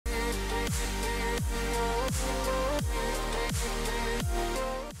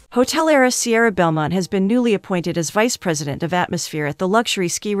Hotel heiress Sierra Belmont has been newly appointed as vice president of atmosphere at the luxury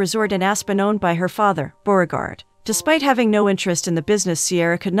ski resort in Aspen owned by her father, Beauregard. Despite having no interest in the business,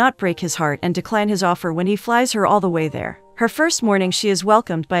 Sierra could not break his heart and decline his offer when he flies her all the way there. Her first morning, she is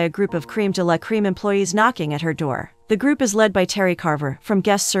welcomed by a group of creme de la creme employees knocking at her door. The group is led by Terry Carver from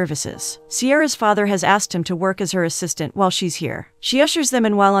Guest Services. Sierra's father has asked him to work as her assistant while she's here. She ushers them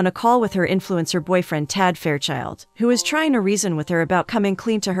in while on a call with her influencer boyfriend Tad Fairchild, who is trying to reason with her about coming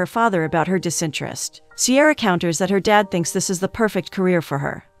clean to her father about her disinterest. Sierra counters that her dad thinks this is the perfect career for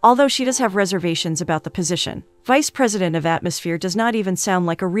her, although she does have reservations about the position. Vice President of Atmosphere does not even sound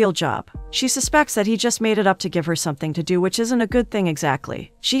like a real job. She suspects that he just made it up to give her something to do, which isn't a good thing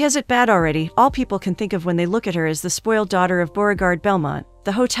exactly. She has it bad already. All people can think of when they look at her is the spoiled daughter of Beauregard Belmont,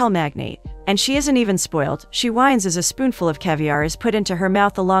 the hotel magnate. And she isn't even spoiled. She whines as a spoonful of caviar is put into her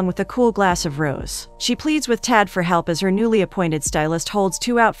mouth along with a cool glass of rose. She pleads with Tad for help as her newly appointed stylist holds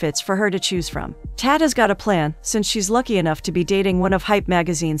 2 outfits for her to choose from. Tad has got a plan. Since she's lucky enough to be dating one of Hype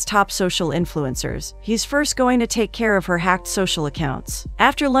magazine's top social influencers, he's first going to take care of her hacked social accounts.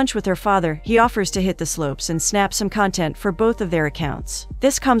 After lunch with her father, he offers to hit the slopes and snap some content for both of their accounts.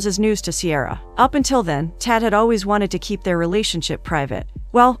 This comes as news to Sierra. Up until then, Tad had always wanted to keep their relationship private.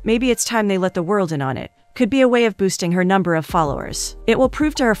 Well, maybe it's time they let the world in on it. Could be a way of boosting her number of followers. It will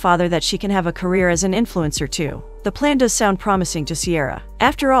prove to her father that she can have a career as an influencer too. The plan does sound promising to Sierra.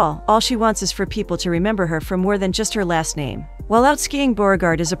 After all she wants is for people to remember her for more than just her last name. While out skiing,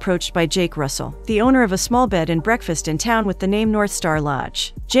 Beauregard is approached by Jake Russell, the owner of a small bed and breakfast in town with the name North Star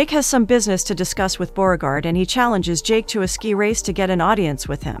Lodge. Jake has some business to discuss with Beauregard and he challenges Jake to a ski race to get an audience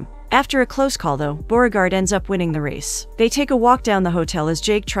with him. After a close call though, Beauregard ends up winning the race. They take a walk down the hotel as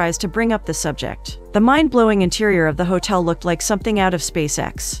Jake tries to bring up the subject. The mind-blowing interior of the hotel looked like something out of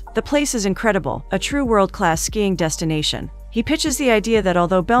SpaceX. The place is incredible, a true world-class skiing destination. He pitches the idea that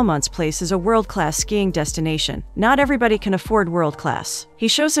although Belmont's place is a world-class skiing destination, not everybody can afford world-class. He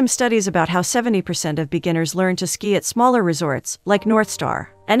shows him studies about how 70% of beginners learn to ski at smaller resorts, like North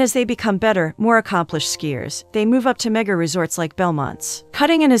Star. And as they become better, more accomplished skiers, they move up to mega resorts like Belmont's.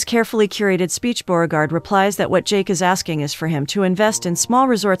 Cutting in his carefully curated speech, Beauregard replies that what Jake is asking is for him to invest in small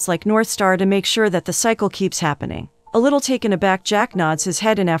resorts like North Star to make sure that the cycle keeps happening. A little taken aback, Jack nods his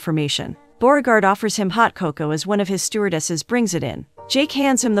head in affirmation. Beauregard offers him hot cocoa as one of his stewardesses brings it in. Jake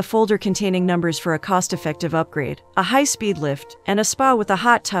hands him the folder containing numbers for a cost-effective upgrade, a high-speed lift, and a spa with a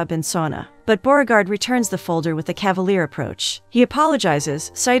hot tub and sauna. But Beauregard returns the folder with a cavalier approach. He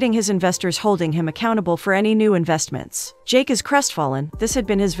apologizes, citing his investors holding him accountable for any new investments. Jake is crestfallen. This had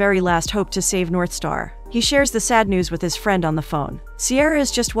been his very last hope to save North Star. He shares the sad news with his friend on the phone. Sierra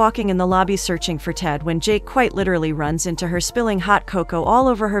is just walking in the lobby searching for Tad when Jake quite literally runs into her, spilling hot cocoa all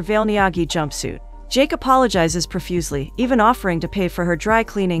over her veil Miyagi jumpsuit. Jake apologizes profusely, even offering to pay for her dry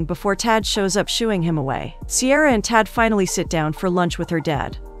cleaning before Tad shows up shooing him away. Sierra and Tad finally sit down for lunch with her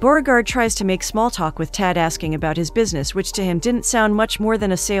dad. Beauregard tries to make small talk with Tad, asking about his business, which to him didn't sound much more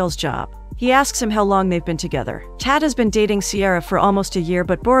than a sales job. He asks him how long they've been together. Tad has been dating Sierra for almost a year,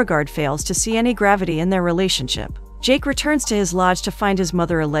 but Beauregard fails to see any gravity in their relationship. Jake returns to his lodge to find his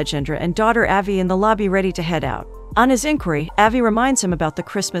mother Alejandra and daughter Avi in the lobby ready to head out. On his inquiry, Avi reminds him about the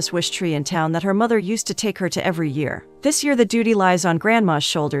Christmas wish tree in town that her mother used to take her to every year. This year the duty lies on Grandma's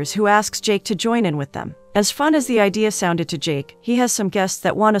shoulders, who asks Jake to join in with them. As fun as the idea sounded to Jake, he has some guests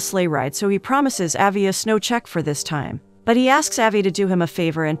that want a sleigh ride, so he promises Avi a snow check for this time. But he asks Avi to do him a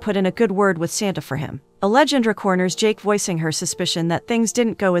favor and put in a good word with Santa for him. Alejandra corners Jake, voicing her suspicion that things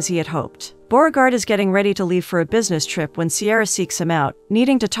didn't go as he had hoped. Beauregard is getting ready to leave for a business trip when Sierra seeks him out,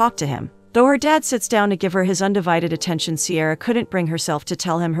 needing to talk to him. Though her dad sits down to give her his undivided attention, Sierra couldn't bring herself to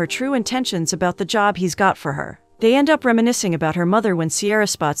tell him her true intentions about the job he's got for her. They end up reminiscing about her mother when Sierra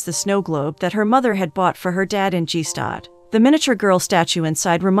spots the snow globe that her mother had bought for her dad in Gstaad. The miniature girl statue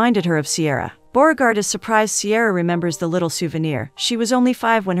inside reminded her of Sierra. Beauregard is surprised Sierra remembers the little souvenir. She was only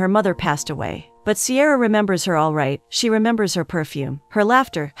 5 when her mother passed away. But Sierra remembers her all right. She remembers her perfume, her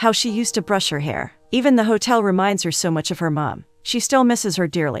laughter, how she used to brush her hair. Even the hotel reminds her so much of her mom. She still misses her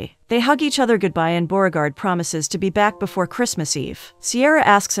dearly. They hug each other goodbye and Beauregard promises to be back before Christmas Eve. Sierra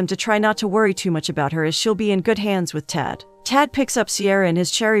asks him to try not to worry too much about her as she'll be in good hands with Tad. Tad picks up Sierra in his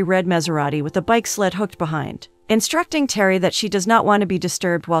cherry red Maserati with a bike sled hooked behind. Instructing Terry that she does not want to be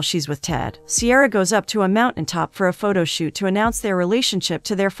disturbed while she's with Tad, Sierra goes up to a mountaintop for a photo shoot to announce their relationship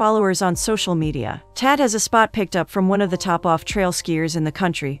to their followers on social media. Tad has a spot picked up from one of the top off-trail skiers in the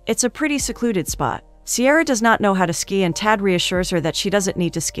country. It's a pretty secluded spot. Sierra does not know how to ski and Tad reassures her that she doesn't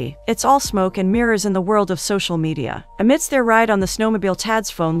need to ski. It's all smoke and mirrors in the world of social media. Amidst their ride on the snowmobile, Tad's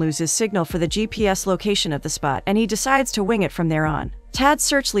phone loses signal for the GPS location of the spot and he decides to wing it from there on. Tad's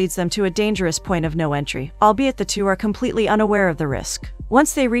search leads them to a dangerous point of no entry, albeit the two are completely unaware of the risk.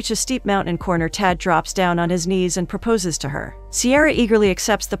 Once they reach a steep mountain corner, Tad drops down on his knees and proposes to her. Sierra eagerly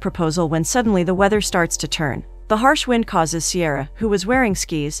accepts the proposal when suddenly the weather starts to turn. The harsh wind causes Sierra, who was wearing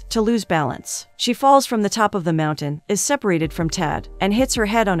skis, to lose balance. She falls from the top of the mountain, is separated from Tad, and hits her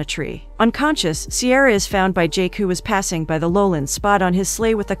head on a tree. Unconscious, Sierra is found by Jake, who was passing by the lowlands spot on his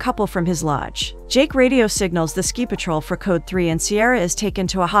sleigh with a couple from his lodge. Jake radio signals the ski patrol for code 3 and Sierra is taken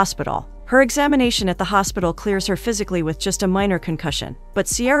to a hospital. Her examination at the hospital clears her physically with just a minor concussion, but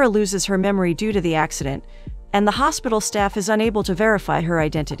Sierra loses her memory due to the accident, and the hospital staff is unable to verify her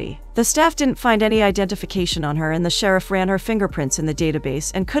identity. The staff didn't find any identification on her, and the sheriff ran her fingerprints in the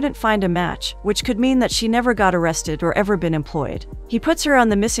database and couldn't find a match, which could mean that she never got arrested or ever been employed. He puts her on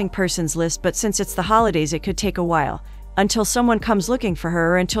the missing persons list, but since it's the holidays, it could take a while, until someone comes looking for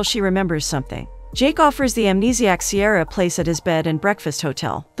her or until she remembers something. Jake offers the amnesiac Sierra a place at his bed and breakfast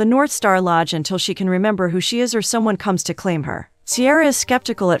hotel, the North Star Lodge, until she can remember who she is or someone comes to claim her. Sierra is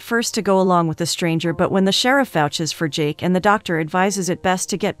skeptical at first to go along with the stranger, but when the sheriff vouches for Jake and the doctor advises it best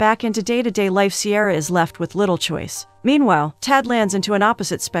to get back into day-to-day life, Sierra is left with little choice. Meanwhile, Tad lands into an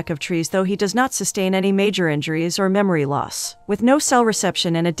opposite speck of trees, though he does not sustain any major injuries or memory loss. With no cell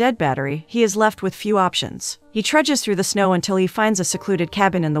reception and a dead battery, he is left with few options. He trudges through the snow until he finds a secluded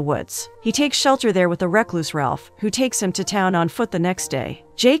cabin in the woods. He takes shelter there with a recluse Ralph, who takes him to town on foot the next day.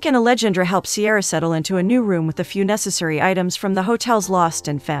 Jake and Alejandra help Sierra settle into a new room with a few necessary items from the hotel's lost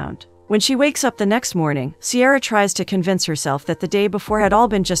and found. When she wakes up the next morning, Sierra tries to convince herself that the day before had all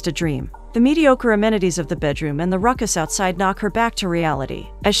been just a dream. The mediocre amenities of the bedroom and the ruckus outside knock her back to reality.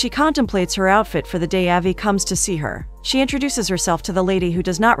 As she contemplates her outfit for the day, Avi comes to see her. She introduces herself to the lady, who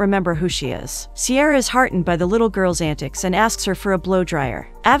does not remember who she is. Sierra is heartened by the little girl's antics and asks her for a blow dryer.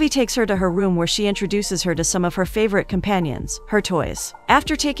 Avi takes her to her room, where she introduces her to some of her favorite companions, her toys.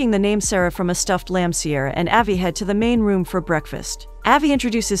 After taking the name Sarah from a stuffed lamb, Sierra and Avi head to the main room for breakfast. Avi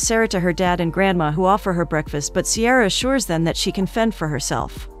introduces Sarah to her dad and grandma, who offer her breakfast, but Sierra assures them that she can fend for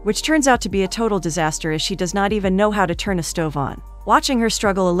herself, which turns out to be a total disaster, as she does not even know how to turn a stove on. Watching her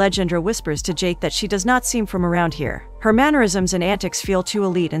struggle, Alejandra whispers to Jake that she does not seem from around here. Her mannerisms and antics feel too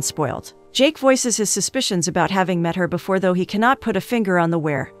elite and spoiled. Jake voices his suspicions about having met her before, though he cannot put a finger on the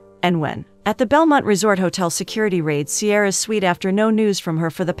where and when. At the Belmont Resort Hotel, security raids Sierra's suite after no news from her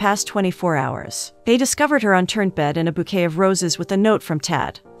for the past 24 hours. They discovered her unturned bed and a bouquet of roses with a note from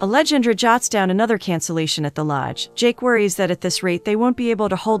Tad. Alejandra jots down another cancellation at the lodge. Jake worries that at this rate they won't be able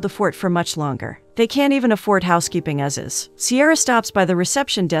to hold the fort for much longer. They can't even afford housekeeping as is. Sierra stops by the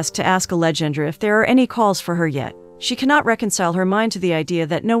reception desk to ask Alejandra if there are any calls for her yet. She cannot reconcile her mind to the idea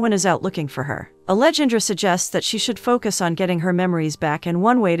that no one is out looking for her. Alejandra suggests that she should focus on getting her memories back, and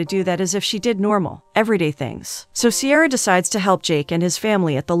one way to do that is if she did normal, everyday things. So Sierra decides to help Jake and his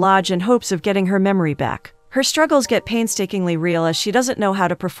family at the lodge in hopes of getting her memory back. Her struggles get painstakingly real, as she doesn't know how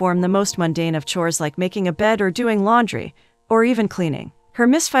to perform the most mundane of chores like making a bed or doing laundry, or even cleaning. Her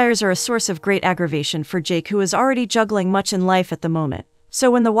misfires are a source of great aggravation for Jake, who is already juggling much in life at the moment. So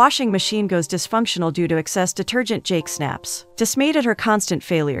when the washing machine goes dysfunctional due to excess detergent, Jake snaps. Dismayed at her constant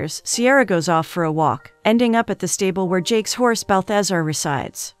failures, Sierra goes off for a walk, ending up at the stable where Jake's horse Balthazar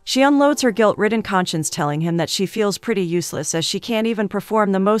resides. She unloads her guilt-ridden conscience, telling him that she feels pretty useless as she can't even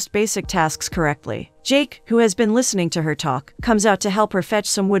perform the most basic tasks correctly. Jake, who has been listening to her talk, comes out to help her fetch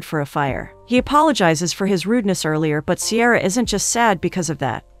some wood for a fire. He apologizes for his rudeness earlier, but Sierra isn't just sad because of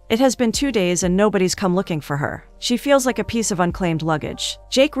that. It has been 2 days and nobody's come looking for her. She feels like a piece of unclaimed luggage.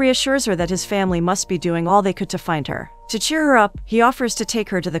 Jake reassures her that his family must be doing all they could to find her. To cheer her up, he offers to take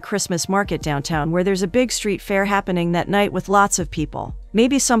her to the Christmas market downtown, where there's a big street fair happening that night with lots of people.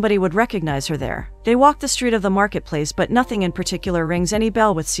 Maybe somebody would recognize her there. They walk the street of the marketplace, but nothing in particular rings any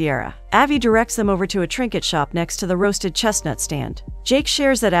bell with Sierra. Avi directs them over to a trinket shop next to the roasted chestnut stand. Jake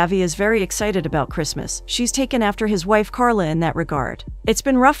shares that Avi is very excited about Christmas. She's taken after his wife Carla in that regard. It's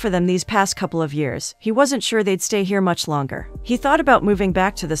been rough for them these past couple of years. He wasn't sure they'd stay here much longer. He thought about moving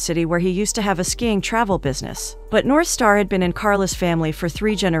back to the city where he used to have a skiing travel business. But North Star had been in Carla's family for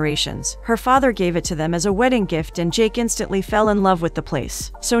 3 generations. Her father gave it to them as a wedding gift, and Jake instantly fell in love with the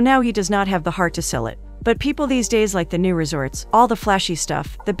place. So now he does not have the heart to sell it. But people these days like the new resorts, all the flashy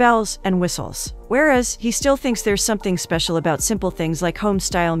stuff, the bells and whistles. Whereas, he still thinks there's something special about simple things like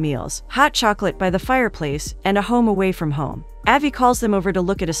home-style meals, hot chocolate by the fireplace, and a home away from home. Avi calls them over to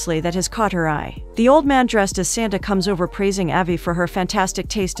look at a sleigh that has caught her eye. The old man dressed as Santa comes over, praising Avi for her fantastic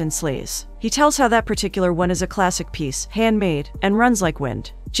taste in sleighs. He tells how that particular one is a classic piece, handmade, and runs like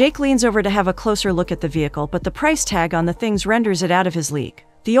wind. Jake leans over to have a closer look at the vehicle, but the price tag on the things renders it out of his league.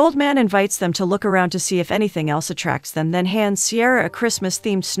 The old man invites them to look around to see if anything else attracts them, then hands Sierra a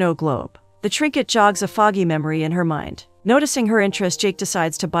Christmas-themed snow globe. The trinket jogs a foggy memory in her mind. Noticing her interest, Jake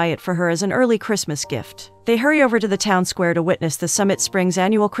decides to buy it for her as an early Christmas gift. They hurry over to the town square to witness the Summit Springs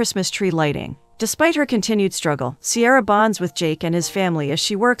annual Christmas tree lighting. Despite her continued struggle, Sierra bonds with Jake and his family as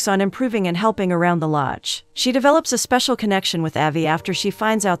she works on improving and helping around the lodge. She develops a special connection with Avi after she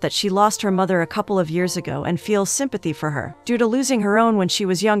finds out that she lost her mother a couple of years ago and feels sympathy for her due to losing her own when she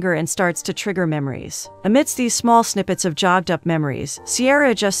was younger and starts to trigger memories. Amidst these small snippets of jogged-up memories, Sierra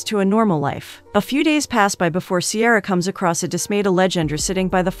adjusts to a normal life. A few days pass by before Sierra comes across a dismayed Alejandra sitting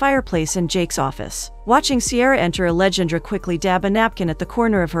by the fireplace in Jake's office. Watching Sierra enter, Alejandra quickly dabs a napkin at the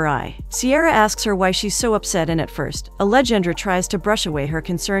corner of her eye. Sierra asks her why she's so upset, and at first, Alejandra tries to brush away her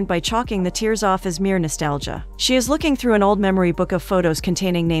concern by chalking the tears off as mere nostalgia. She is looking through an old memory book of photos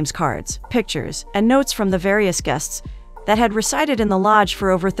containing names, cards, pictures, and notes from the various guests that had resided in the lodge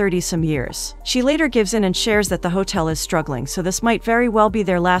for over 30-some years. She later gives in and shares that the hotel is struggling, so this might very well be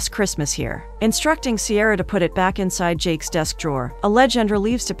their last Christmas here. Instructing Sierra to put it back inside Jake's desk drawer, Alejandra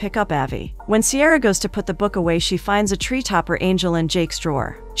leaves to pick up Avi. When Sierra goes to put the book away, she finds a tree-topper angel in Jake's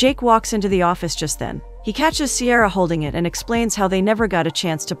drawer. Jake walks into the office just then. He catches Sierra holding it and explains how they never got a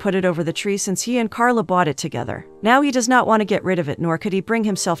chance to put it over the tree since he and Carla bought it together. Now he does not want to get rid of it, nor could he bring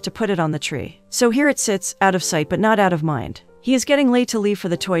himself to put it on the tree. So here it sits, out of sight but not out of mind. He is getting late to leave for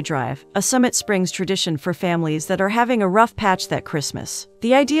the toy drive, a Summit Springs tradition for families that are having a rough patch that Christmas.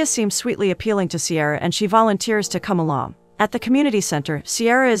 The idea seems sweetly appealing to Sierra and she volunteers to come along. At the community center,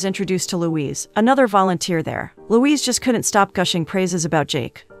 Sierra is introduced to Louise, another volunteer there. Louise just couldn't stop gushing praises about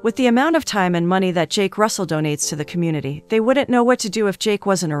Jake. With the amount of time and money that Jake Russell donates to the community, they wouldn't know what to do if Jake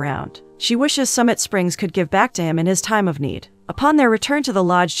wasn't around. She wishes Summit Springs could give back to him in his time of need. Upon their return to the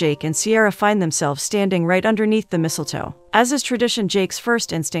lodge, Jake and Sierra find themselves standing right underneath the mistletoe. As is tradition, Jake's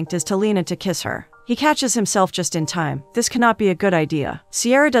first instinct is to lean in to kiss her. He catches himself just in time. This cannot be a good idea.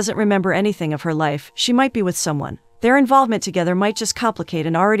 Sierra doesn't remember anything of her life. She might be with someone. Their involvement together might just complicate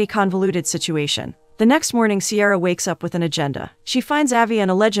an already convoluted situation. The next morning, Sierra wakes up with an agenda. She finds Avi and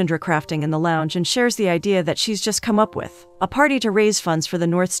Alejandra crafting in the lounge and shares the idea that she's just come up with. A party to raise funds for the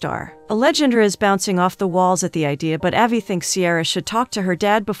North Star. Alejandra is bouncing off the walls at the idea, but Avi thinks Sierra should talk to her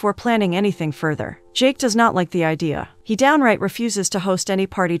dad before planning anything further. Jake does not like the idea. He downright refuses to host any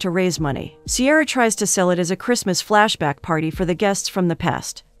party to raise money. Sierra tries to sell it as a Christmas flashback party for the guests from the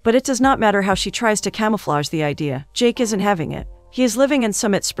past. But it does not matter how she tries to camouflage the idea. Jake isn't having it. He is living in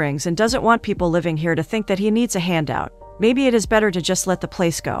Summit Springs and doesn't want people living here to think that he needs a handout. Maybe it is better to just let the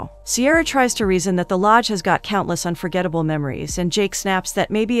place go. Sierra tries to reason that the lodge has got countless unforgettable memories, and Jake snaps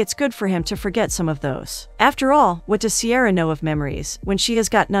that maybe it's good for him to forget some of those. After all, what does Sierra know of memories when she has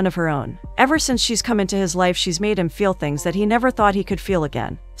got none of her own? Ever since she's come into his life, she's made him feel things that he never thought he could feel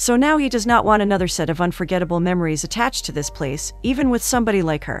again. So now he does not want another set of unforgettable memories attached to this place, even with somebody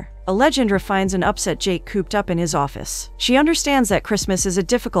like her. Alejandra finds an upset Jake cooped up in his office. She understands that Christmas is a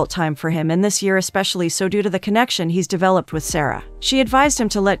difficult time for him, and this year especially so, due to the connection he's developed with Sarah. She advised him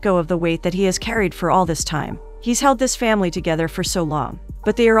to let go of the weight that he has carried for all this time. He's held this family together for so long.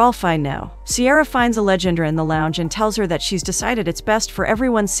 But they are all fine now. Sierra finds Alejandra in the lounge and tells her that she's decided it's best for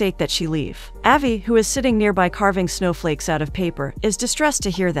everyone's sake that she leave. Avi, who is sitting nearby carving snowflakes out of paper, is distressed to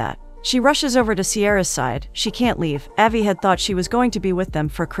hear that. She rushes over to Sierra's side. She can't leave. Avi had thought she was going to be with them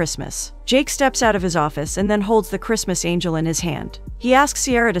for Christmas. Jake steps out of his office and then holds the Christmas angel in his hand. He asks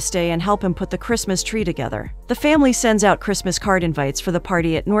Sierra to stay and help him put the Christmas tree together. The family sends out Christmas card invites for the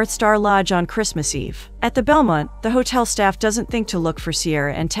party at North Star Lodge on Christmas Eve. At the Belmont, the hotel staff doesn't think to look for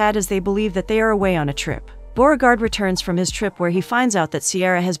Sierra and Tad as they believe that they are away on a trip. Beauregard returns from his trip where he finds out that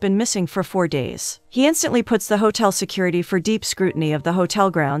Sierra has been missing for 4 days. He instantly puts the hotel security for deep scrutiny of the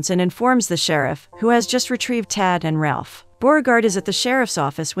hotel grounds and informs the sheriff, who has just retrieved Tad and Ralph. Beauregard is at the sheriff's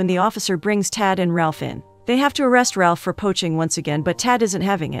office when the officer brings Tad and Ralph in. They have to arrest Ralph for poaching once again, but Tad isn't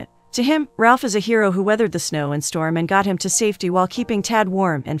having it. To him, Ralph is a hero who weathered the snow and storm and got him to safety while keeping Tad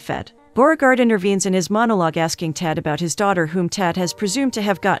warm and fed. Beauregard intervenes in his monologue, asking Tad about his daughter, whom Tad has presumed to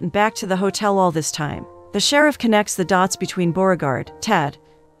have gotten back to the hotel all this time. The sheriff connects the dots between Beauregard, Tad,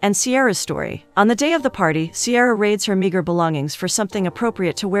 and Sierra's story. On the day of the party, Sierra raids her meager belongings for something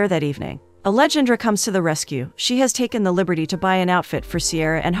appropriate to wear that evening. Alejandra comes to the rescue. She has taken the liberty to buy an outfit for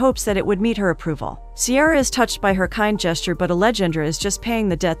Sierra and hopes that it would meet her approval. Sierra is touched by her kind gesture, but Alejandra is just paying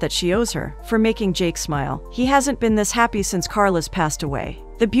the debt that she owes her for making Jake smile. He hasn't been this happy since Carla's passed away.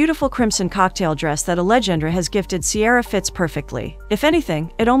 The beautiful crimson cocktail dress that Alejandra has gifted Sierra fits perfectly. If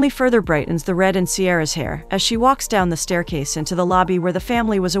anything, it only further brightens the red in Sierra's hair as she walks down the staircase into the lobby where the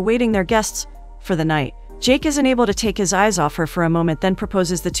family was awaiting their guests for the night. Jake isn't able to take his eyes off her for a moment, then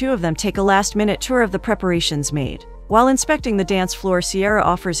proposes the two of them take a last-minute tour of the preparations made. While inspecting the dance floor, Sierra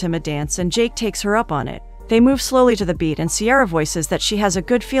offers him a dance and Jake takes her up on it. They move slowly to the beat and Sierra voices that she has a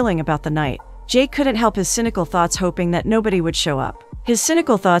good feeling about the night. Jake couldn't help his cynical thoughts, hoping that nobody would show up. His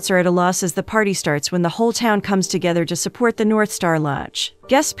cynical thoughts are at a loss as the party starts when the whole town comes together to support the North Star Lodge.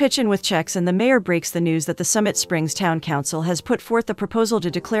 Guests pitch in with checks and the mayor breaks the news that the Summit Springs Town Council has put forth a proposal to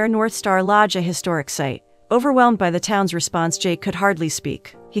declare North Star Lodge a historic site. Overwhelmed by the town's response, Jake could hardly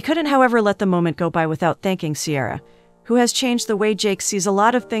speak. He couldn't, however, let the moment go by without thanking Sierra, who has changed the way Jake sees a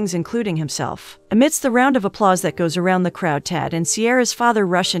lot of things, including himself. Amidst the round of applause that goes around the crowd, Tad and Sierra's father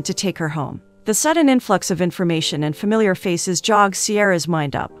rush in to take her home. The sudden influx of information and familiar faces jogs Sierra's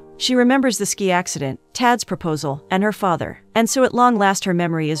mind up. She remembers the ski accident, Tad's proposal, and her father. And so at long last her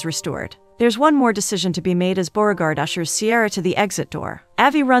memory is restored. There's one more decision to be made as Beauregard ushers Sierra to the exit door.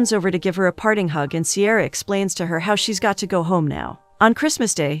 Avi runs over to give her a parting hug and Sierra explains to her how she's got to go home now. On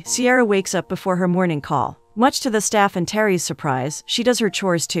Christmas Day, Sierra wakes up before her morning call. Much to the staff and Terry's surprise, she does her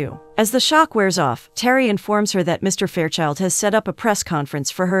chores too. As the shock wears off, Terry informs her that Mr. Fairchild has set up a press conference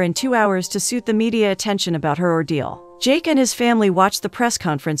for her in 2 hours to suit the media attention about her ordeal. Jake and his family watch the press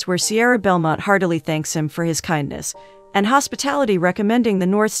conference where Sierra Belmont heartily thanks him for his kindness and hospitality, recommending the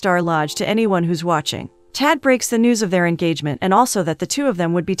North Star Lodge to anyone who's watching. Tad breaks the news of their engagement and also that the two of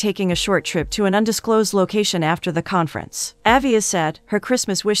them would be taking a short trip to an undisclosed location after the conference. Avi is sad. Her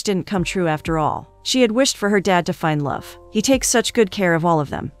Christmas wish didn't come true after all. She had wished for her dad to find love. He takes such good care of all of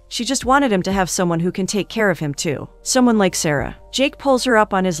them. She just wanted him to have someone who can take care of him too. Someone like Sarah. Jake pulls her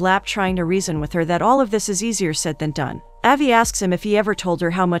up on his lap, trying to reason with her that all of this is easier said than done. Avi asks him if he ever told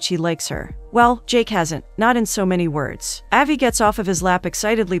her how much he likes her. Well, Jake hasn't, not in so many words. Avi gets off of his lap,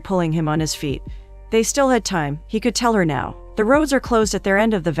 excitedly pulling him on his feet. They still had time. He could tell her now. The roads are closed at their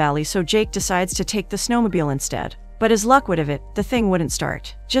end of the valley, so Jake decides to take the snowmobile instead. But as luck would have it, the thing wouldn't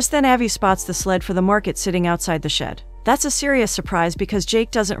start. Just then Avi spots the sled for the market sitting outside the shed. That's a serious surprise because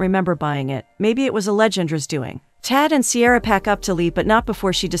Jake doesn't remember buying it. Maybe it was a Legendra's doing. Tad and Sierra pack up to leave, but not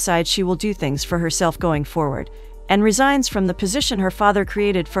before she decides she will do things for herself going forward, and resigns from the position her father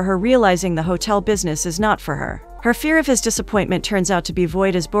created for her, realizing the hotel business is not for her. Her fear of his disappointment turns out to be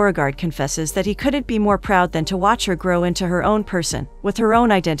void as Beauregard confesses that he couldn't be more proud than to watch her grow into her own person, with her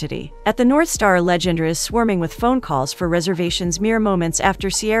own identity. At the North Star, Legendra is swarming with phone calls for reservations mere moments after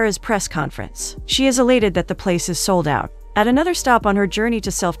Sierra's press conference. She is elated that the place is sold out. At another stop on her journey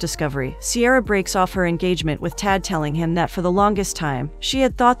to self-discovery, Sierra breaks off her engagement with Tad, telling him that for the longest time, she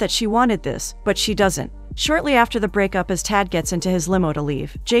had thought that she wanted this, but she doesn't. Shortly after the breakup, as Tad gets into his limo to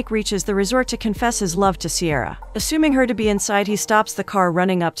leave, Jake reaches the resort to confess his love to Sierra. Assuming her to be inside, he stops the car,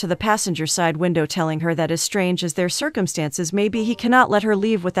 running up to the passenger side window, telling her that as strange as their circumstances may be, he cannot let her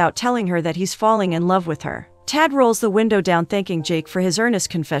leave without telling her that he's falling in love with her. Tad rolls the window down, thanking Jake for his earnest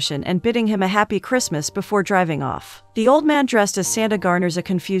confession and bidding him a happy Christmas before driving off. The old man dressed as Santa garners a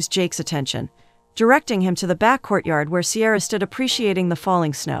confused Jake's attention, directing him to the back courtyard where Sierra stood appreciating the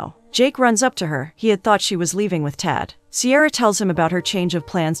falling snow. Jake runs up to her. He had thought she was leaving with Tad. Sierra tells him about her change of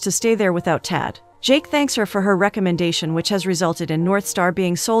plans to stay there without Tad. Jake thanks her for her recommendation, which has resulted in North Star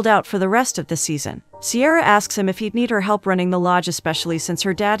being sold out for the rest of the season. Sierra asks him if he'd need her help running the lodge, especially since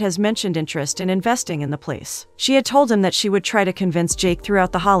her dad has mentioned interest in investing in the place. She had told him that she would try to convince Jake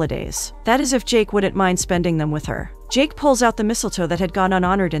throughout the holidays. That is, if Jake wouldn't mind spending them with her. Jake pulls out the mistletoe that had gone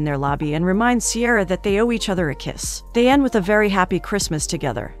unhonored in their lobby and reminds Sierra that they owe each other a kiss. They end with a very happy Christmas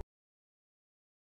together.